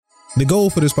The goal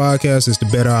for this podcast is to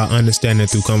better our understanding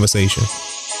through conversation.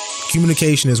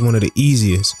 Communication is one of the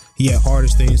easiest, yet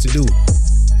hardest things to do.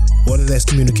 Whether that's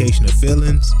communication of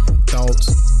feelings,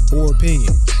 thoughts, or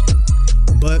opinions.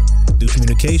 But through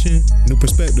communication, new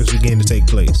perspectives begin to take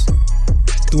place.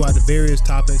 Throughout the various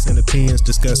topics and opinions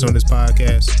discussed on this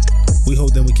podcast, we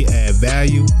hope that we can add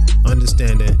value,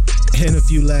 understanding, and a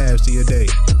few laughs to your day.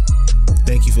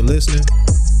 Thank you for listening,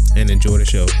 and enjoy the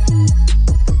show.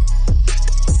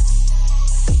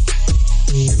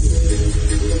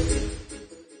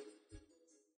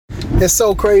 It's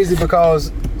so crazy because,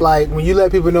 like, when you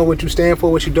let people know what you stand for,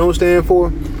 what you don't stand for,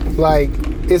 like,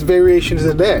 it's variations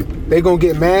of that. They're going to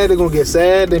get mad, they're going to get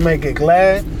sad, they might get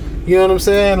glad. You know what I'm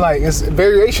saying? Like, it's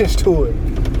variations to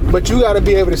it. But you got to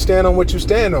be able to stand on what you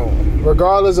stand on,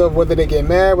 regardless of whether they get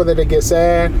mad, whether they get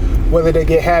sad, whether they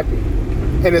get happy.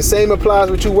 And the same applies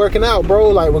with you working out, bro.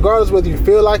 Like, regardless whether you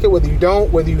feel like it, whether you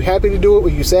don't, whether you're happy to do it,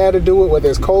 whether you're sad to do it, whether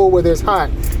it's cold, whether it's hot,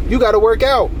 you got to work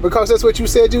out because that's what you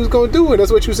said you was going to do and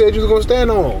that's what you said you was going to stand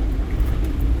on.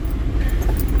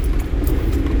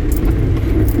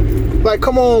 Like,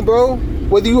 come on, bro.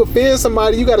 Whether you offend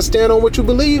somebody, you got to stand on what you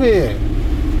believe in.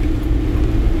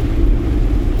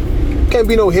 Can't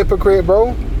be no hypocrite, bro.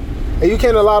 And you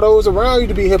can't allow those around you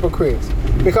to be hypocrites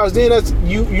because then that's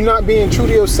you're not being true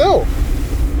to yourself.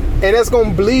 And that's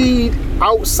gonna bleed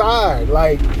outside.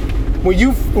 Like when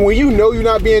you know you're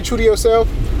not being true to yourself,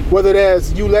 whether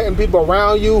that's you letting people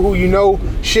around you who you know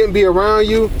shouldn't be around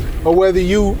you, or whether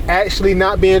you actually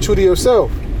not being true to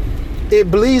yourself,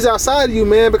 it bleeds outside of you,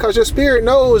 man, because your spirit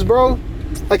knows, bro.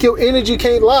 Like your energy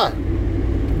can't lie.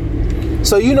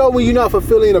 So you know when you're not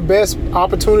fulfilling the best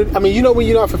opportunity. I mean, you know when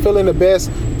you're not fulfilling the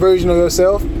best version of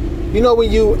yourself. You know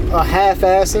when you are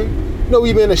half-assing. You know when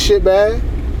you've been a shitbag.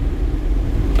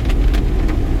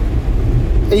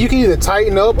 And you can either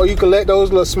tighten up or you can let those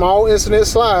little small incidents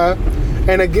slide,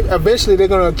 and eventually they're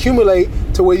going to accumulate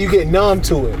to where you get numb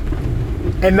to it.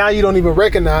 And now you don't even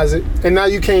recognize it. And now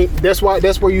you can't. That's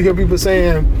where you hear people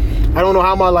saying, I don't know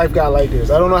how my life got like this.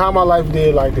 I don't know how my life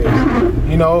did like this.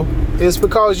 You know, it's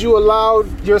because you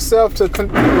allowed yourself to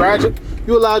gradually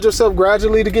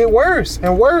to get worse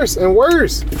and worse and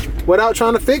worse without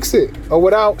trying to fix it or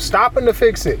without stopping to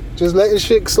fix it. Just letting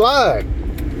shit slide.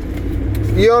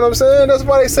 You know what I'm saying? That's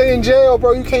why they say in jail,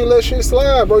 bro, you can't let shit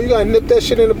slide, bro. You gotta nip that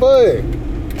shit in the bud.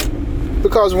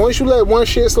 Because once you let one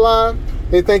shit slide,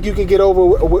 they think you can get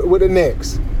over with the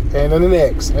next. And then the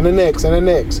next, and the next, and the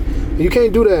next. And you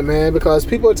can't do that, man, because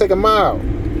people will take a mile.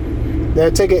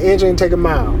 They'll take an inch and take a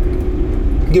mile.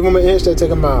 Give them an inch, they'll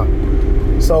take a mile.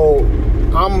 So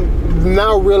I'm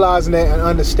now realizing that and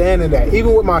understanding that.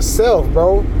 Even with myself,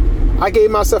 bro, I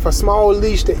gave myself a small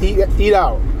leash to eat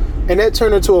out. And that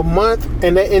turned into a month,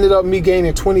 and that ended up me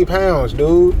gaining 20 pounds,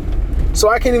 dude. So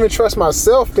I can't even trust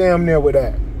myself damn near with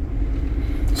that.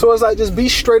 So it's like, just be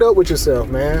straight up with yourself,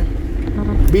 man.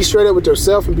 Be straight up with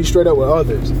yourself and be straight up with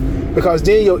others. Because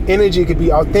then your energy could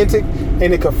be authentic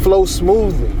and it could flow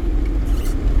smoothly.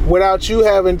 Without you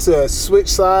having to switch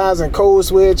sides and code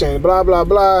switch and blah, blah,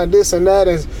 blah, and this and that,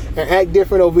 and act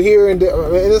different over here. And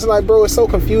it's like, bro, it's so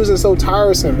confusing, so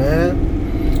tiresome,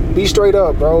 man. Be straight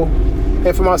up, bro.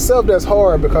 And for myself, that's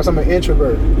hard because I'm an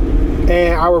introvert.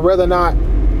 And I would rather not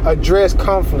address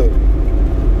conflict.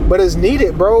 But it's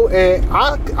needed, bro. And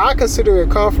I consider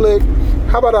it conflict.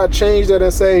 How about I change that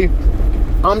and say,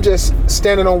 I'm just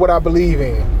standing on what I believe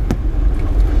in.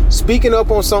 Speaking up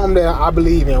on something that I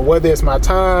believe in, whether it's my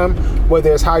time,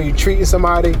 whether it's how you treating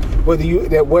somebody,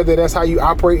 whether that's how you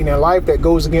operate in your life that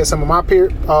goes against some of my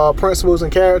principles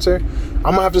and character, I'm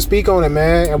gonna have to speak on it,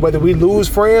 man. And whether we lose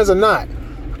friends or not,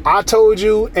 I told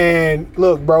you, and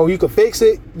look, bro, you could fix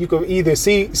it. You could either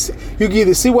see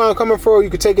where I'm coming from, or you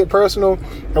could take it personal,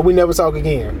 and we never talk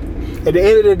again. At the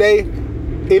end of the day,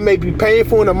 it may be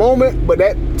painful in a moment, but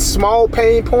that small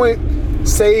pain point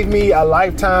saved me a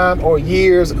lifetime or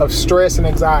years of stress and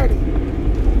anxiety.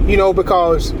 You know,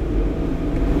 because,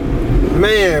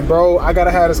 man, bro, I gotta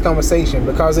have this conversation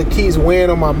because it keeps weighing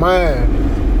on my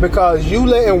mind. Because you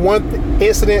letting one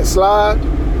incident slide,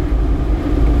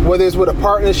 whether it's with a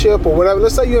partnership or whatever.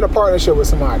 Let's say you're in a partnership with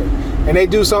somebody and they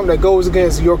do something that goes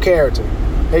against your character.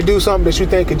 They do something that you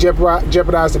think could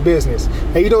jeopardize the business,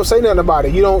 and you don't say nothing about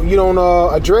it. You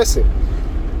don't address it.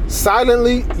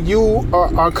 Silently, you are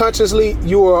unconsciously,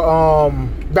 you are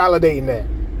validating that.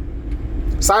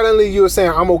 Silently, you are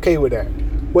saying, I'm okay with that,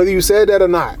 whether you said that or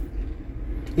not.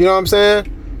 You know what I'm saying?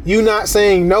 You not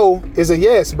saying no is a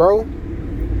yes, bro.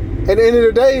 At the end of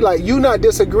the day, like, you not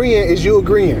disagreeing is you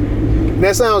agreeing. And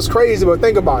that sounds crazy, but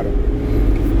think about it.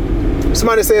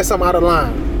 Somebody says something out of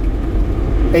line,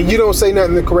 and you don't say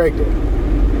nothing to correct it.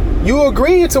 You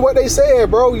agreeing to what they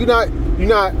said, bro. You're not,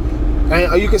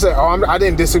 and you can say, oh, I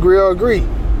didn't disagree or agree.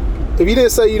 If you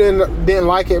didn't say you didn't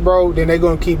like it, bro, then they're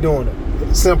going to keep doing it.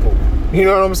 It's simple. You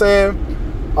know what I'm saying?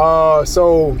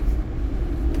 So,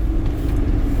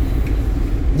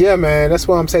 yeah, man, that's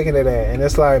why I'm taking it at. And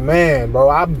it's like, man, bro,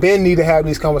 I been need to have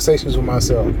these conversations with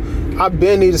myself. I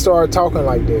been need to start talking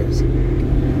like this.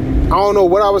 I don't know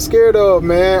what I was scared of,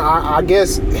 man. I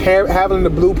guess having the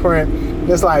blueprint,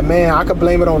 it's like, man, I could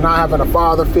blame it on not having a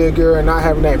father figure and not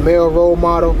having that male role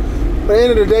model. But at the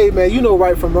end of the day, man, you know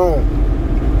right from wrong.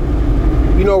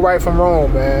 You know right from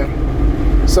wrong,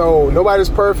 man. So nobody's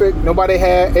perfect. Everybody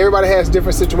has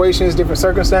different situations, different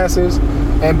circumstances.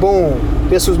 And boom,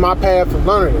 this was my path of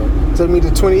learning it. It took me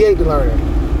to 28 to learn it.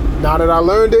 Now that I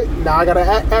learned it, now I gotta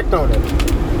act on it.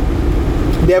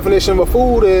 Definition of a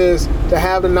fool is to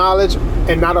have the knowledge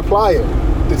and not apply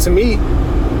it. To me,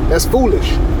 that's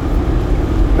foolish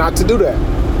not to do that.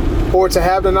 Or to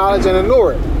have the knowledge and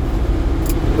ignore it.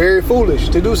 Very foolish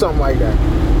to do something like that.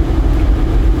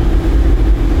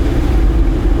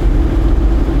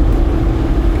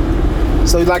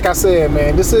 So like I said,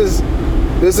 man, this is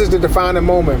the defining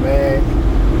moment,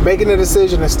 man. Making a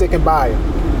decision and sticking by it.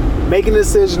 Making a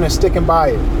decision and sticking by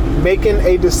it. Making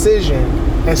a decision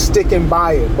and sticking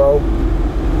by it, bro.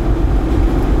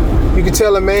 You can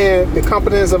tell a man the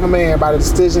competence of a man by the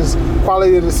decisions,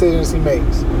 quality of decisions he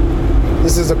makes.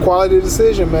 This is a quality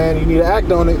decision, man. You need to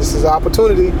act on it. This is an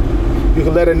opportunity. You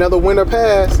can let another winter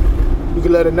pass. You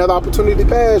can let another opportunity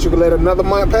pass. You can let another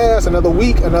month pass, another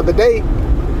week, another day,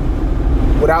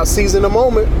 without seizing the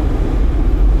moment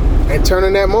and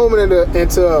turning that moment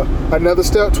into another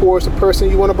step towards the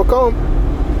person you want to become.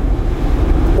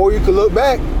 Or you can look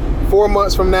back 4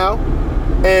 months from now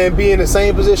and be in the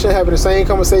same position, having the same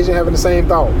conversation, having the same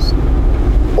thoughts.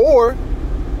 Or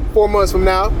 4 months from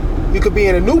now, you could be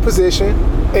in a new position,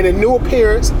 in a new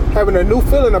appearance, having a new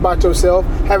feeling about yourself,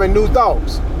 having new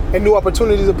thoughts and new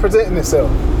opportunities of presenting itself.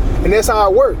 And that's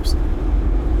how it works.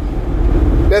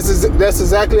 That's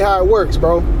exactly how it works,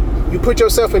 bro. You put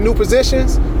yourself in new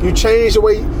positions, you change the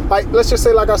way, like, let's just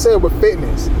say, like I said, with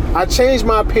fitness. I changed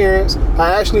my appearance,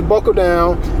 I actually buckle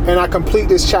down, and I complete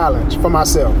this challenge for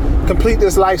myself. Complete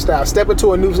this lifestyle, step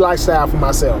into a new lifestyle for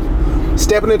myself.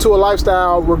 Stepping into a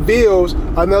lifestyle reveals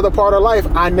another part of life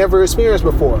I never experienced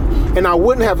before. And I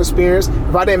wouldn't have experienced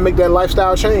if I didn't make that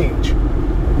lifestyle change.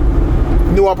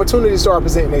 New opportunities start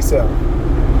presenting themselves.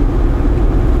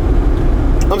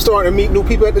 I'm starting to meet new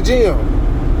people at the gym.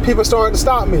 People starting to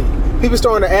stop me. People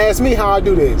starting to ask me how I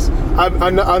do this.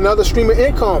 Another stream of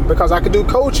income because I could do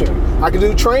coaching. I could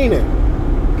do training.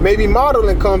 Maybe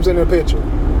modeling comes in the picture.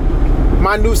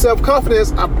 My new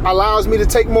self-confidence allows me to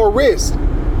take more risks.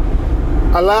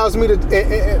 Allows me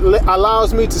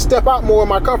to step out more in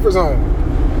my comfort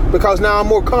zone because now I'm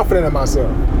more confident in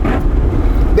myself.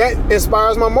 That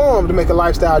inspires my mom to make a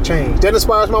lifestyle change. That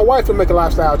inspires my wife to make a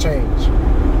lifestyle change.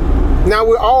 Now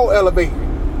we're all elevating.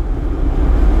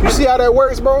 You see how that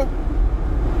works, bro?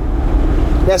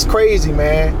 That's crazy,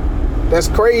 man. That's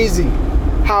crazy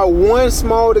how one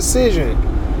small decision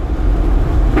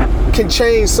can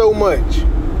change so much.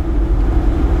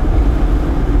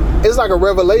 It's like a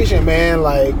revelation, man.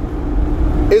 Like,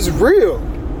 it's real.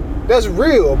 That's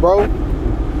real, bro.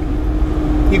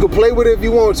 You can play with it if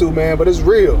you want to, man, but it's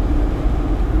real.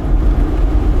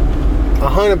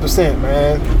 100%,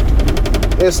 man.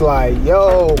 It's like,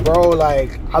 yo, bro,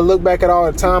 like, I look back at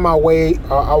all the time I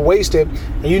wasted,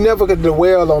 and you never could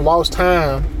dwell on lost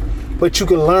time, but you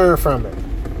can learn from it.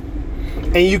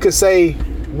 And you can say,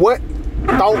 what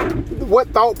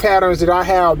thought patterns did I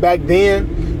have back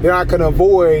then that I can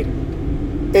avoid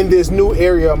in this new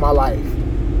area of my life?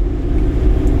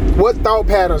 What thought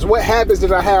patterns, what habits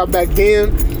did I have back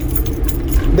then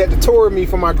that deterred me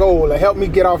from my goal, or helped me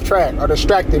get off track, or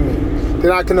distracted me,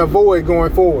 that I can avoid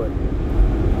going forward?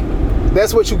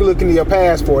 That's what you can look into your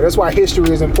past for. That's why history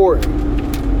is important.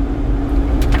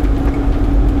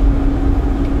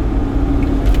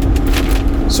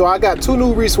 So I got 2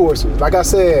 new resources. Like I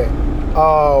said,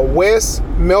 Wes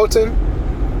Melton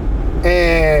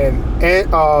and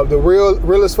the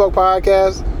Real as Fuck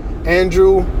podcast,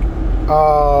 Andrew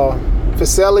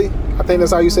Fuseli. I think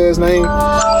that's how you say his name.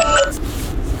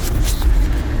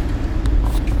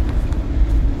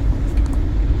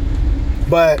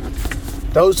 But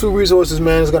those 2 resources,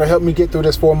 man, is going to help me get through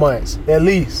this 4 months. At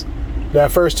least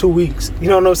that first 2 weeks. You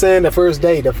know what I'm saying? The first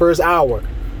day, the first hour.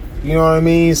 You know what I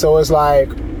mean? So it's like,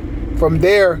 from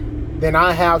there, then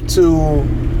I have to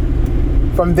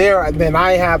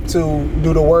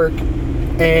do the work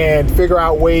and figure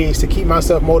out ways to keep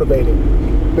myself motivated.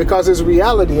 Because it's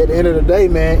reality at the end of the day,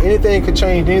 man. Anything can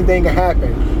change. Anything can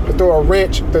happen. to throw a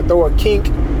wrench, to throw a kink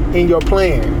in your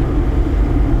plan.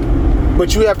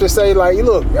 But you have to say, like,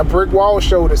 look, a brick wall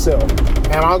showed itself.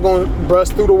 Am I going to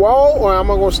bust through the wall, or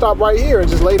am I going to stop right here and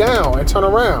just lay down and turn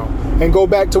around and go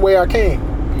back to where I came?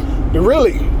 And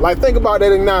really, like, think about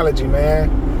that analogy, man.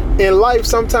 In life,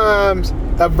 sometimes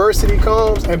adversity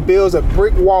comes and builds a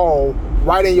brick wall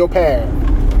right in your path.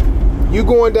 You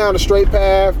going down the straight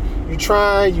path, you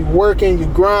trying, you working, you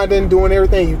grinding, doing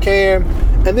everything you can,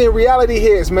 and then reality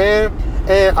hits, man,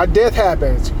 and a death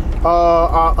happens.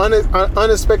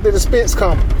 Unexpected expense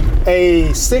comes,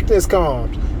 a sickness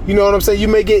comes. You know what I'm saying? You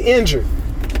may get injured.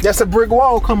 That's a brick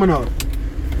wall coming up,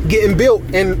 getting built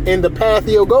in the path of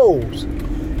your goals.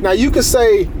 Now you could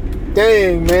say,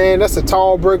 dang, man, that's a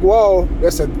tall brick wall.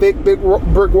 That's a thick, big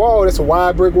brick wall. That's a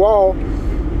wide brick wall.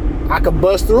 I could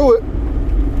bust through it.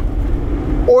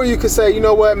 Or you could say, you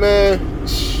know what, man,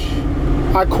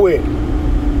 I quit.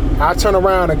 I turn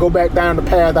around and go back down the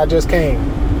path I just came.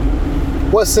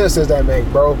 What sense does that make,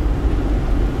 bro?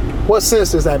 What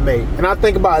sense does that make? And I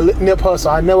think about Nip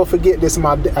Hussle. I never forget this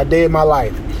a day in my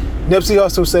life. Nipsey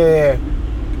Hussle said,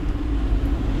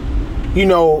 you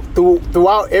know,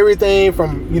 throughout everything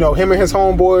from, you know, him and his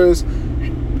homeboys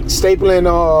stapling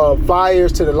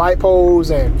flyers to the light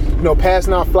poles and, you know,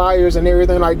 passing out flyers and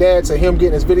everything like that, to him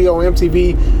getting his video on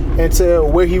MTV and to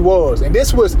where he was. And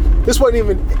this wasn't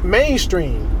even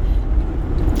mainstream.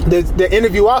 The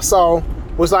interview I saw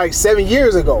was like 7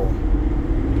 years ago,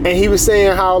 and he was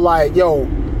saying how, like, yo,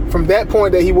 from that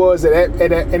point that he was in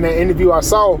that interview I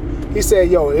saw, he said,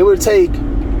 yo, it would take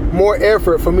more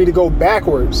effort for me to go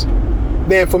backwards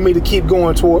than for me to keep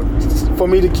going for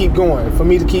me to keep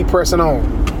pressing on.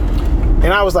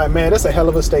 And I was like, man, that's a hell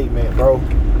of a statement, bro.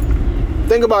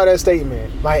 Think about that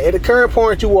statement. Like, at the current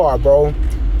point you are, bro,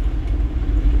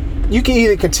 you can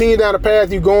either continue down the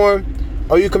path you're going,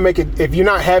 or you can make it, if you're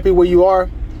not happy where you are,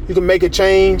 you can make a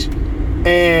change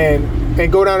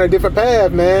and go down a different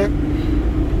path, man.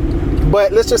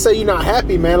 But let's just say you're not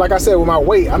happy, man. Like I said, with my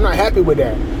weight, I'm not happy with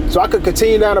that. So I could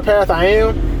continue down the path I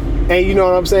am, and you know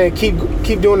what I'm saying, keep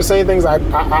doing the same things I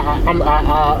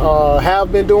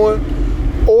have been doing,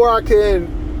 or I can,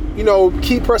 you know,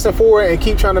 keep pressing forward and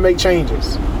keep trying to make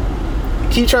changes.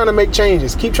 Keep trying to make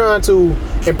changes. Keep trying to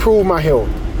improve my health.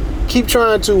 Keep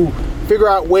trying to figure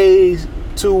out ways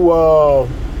to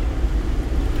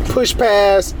push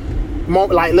past,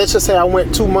 like, let's just say I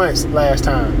went 2 months last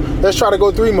time. Let's try to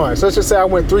go 3 months. Let's just say I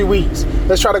went 3 weeks.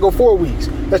 Let's try to go 4 weeks.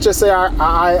 Let's just say I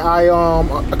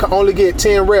can only get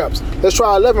 10 reps. Let's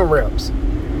try 11 reps.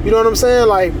 You know what I'm saying?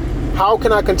 Like, how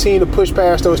can I continue to push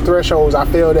past those thresholds I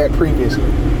failed at previously?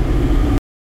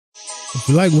 If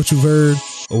you like what you've heard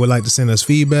or would like to send us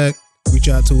feedback, reach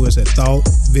out to us at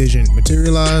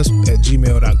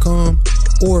thoughtvisionmaterialize@gmail.com,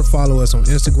 or follow us on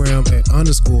Instagram at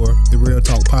 _The Real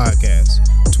Talk Podcast,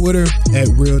 Twitter at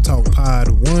Real Talk Pod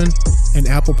 1, and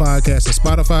Apple Podcasts and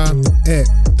Spotify at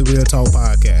The Real Talk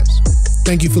Podcast.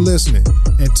 Thank you for listening,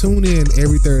 and tune in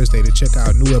every Thursday to check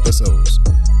out new episodes.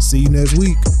 See you next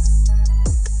week.